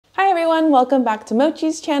everyone, welcome back to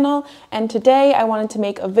Mochi's channel, and today I wanted to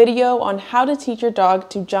make a video on how to teach your dog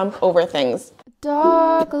to jump over things.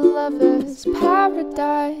 Dog lovers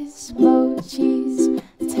paradise, Mochi's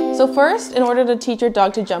tale. So first, in order to teach your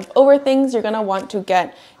dog to jump over things, you're going to want to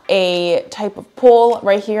get a type of pole.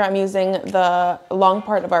 Right here I'm using the long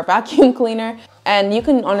part of our vacuum cleaner, and you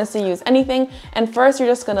can honestly use anything. And first you're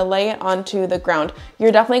just going to lay it onto the ground.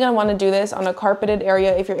 You're definitely going to want to do this on a carpeted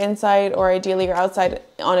area if you're inside, or ideally you're outside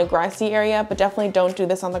on a grassy area, but definitely don't do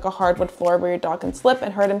this on like a hardwood floor where your dog can slip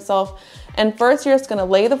and hurt himself. And first you're just going to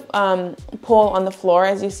lay the pole on the floor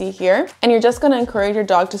as you see here, and you're just going to encourage your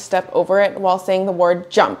dog to step over it while saying the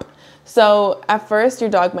word jump. So at first your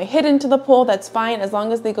dog might hit into the pole, that's fine. As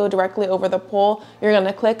long as they go directly over the pole, you're going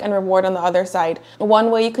to click and reward on the other side. One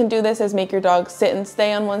way you can do this is make your dog sit and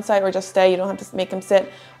stay on one side, or just stay. You don't have to make him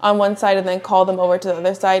sit on one side and then call them over to the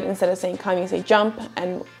other side. Instead of saying come, you say jump,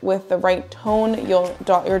 and with the right tone, your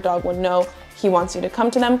dog will know he wants you to come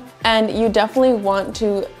to them. And you definitely want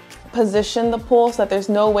to position the pole so that there's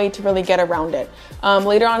no way to really get around it.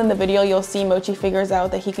 Later on in the video, you'll see Mochi figures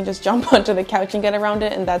out that he can just jump onto the couch and get around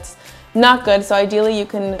it, and that's not good. So ideally you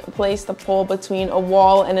can place the pole between a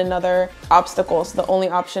wall and another obstacle. So the only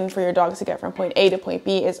option for your dog to get from point A to point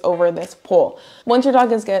B is over this pole. Once your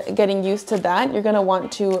dog is getting used to that, you're gonna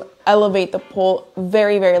want to elevate the pole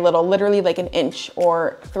very, very little, literally like an inch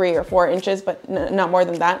or 3 or 4 inches, but not more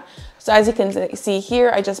than that. So as you can see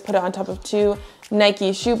here, I just put it on top of 2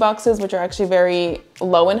 Nike shoe boxes, which are actually very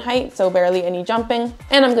low in height, so barely any jumping.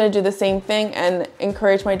 And I'm going to do the same thing and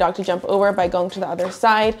encourage my dog to jump over by going to the other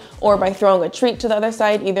side or by throwing a treat to the other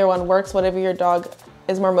side. Either one works, whatever your dog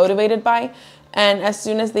is more motivated by. And as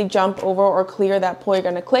soon as they jump over or clear that pole, you're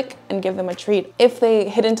going to click and give them a treat. If they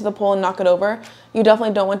hit into the pole and knock it over, you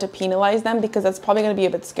definitely don't want to penalize them, because that's probably going to be a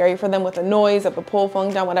bit scary for them with the noise of the pole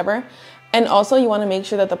falling down, whatever. And also you want to make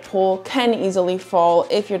sure that the pole can easily fall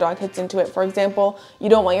if your dog hits into it. For example, you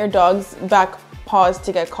don't want your dog's back paws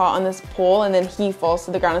to get caught on this pole and then he falls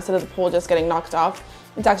to the ground instead of the pole just getting knocked off.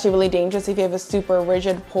 It's actually really dangerous if you have a super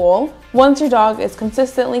rigid pole. Once your dog is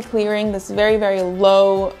consistently clearing this very, very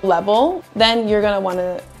low level, then you're going to want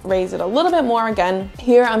to raise it a little bit more again.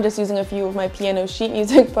 Here I'm just using a few of my piano sheet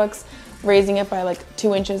music books, raising it by like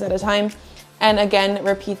 2 inches at a time. And again,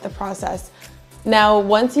 repeat the process. Now,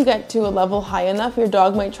 once you get to a level high enough, your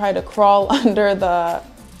dog might try to crawl under the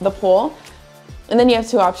pole. And then you have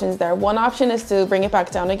 2 options there. One option is to bring it back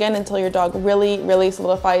down again until your dog really, really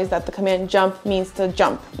solidifies that the command jump means to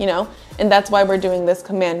jump, you know? And that's why we're doing this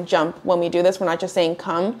command jump when we do this. We're not just saying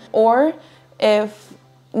come. Or if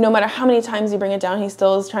no matter how many times you bring it down, he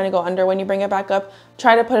still is trying to go under when you bring it back up,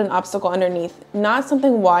 try to put an obstacle underneath. Not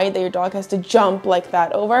something wide that your dog has to jump like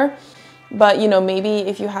that over. But, you know, maybe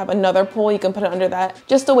if you have another pole, you can put it under that.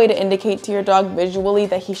 Just a way to indicate to your dog visually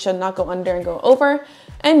that he should not go under and go over.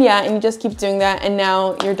 And yeah, and you just keep doing that. And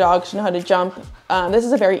now your dog should know how to jump. This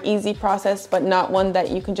is a very easy process, but not one that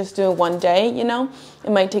you can just do one day, you know.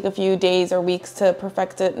 It might take a few days or weeks to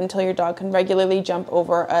perfect it until your dog can regularly jump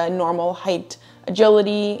over a normal height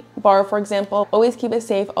agility bar, for example. Always keep it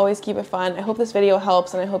safe, always keep it fun. I hope this video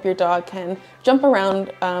helps, and I hope your dog can jump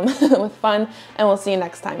around with fun, and we'll see you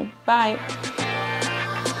next time. Bye.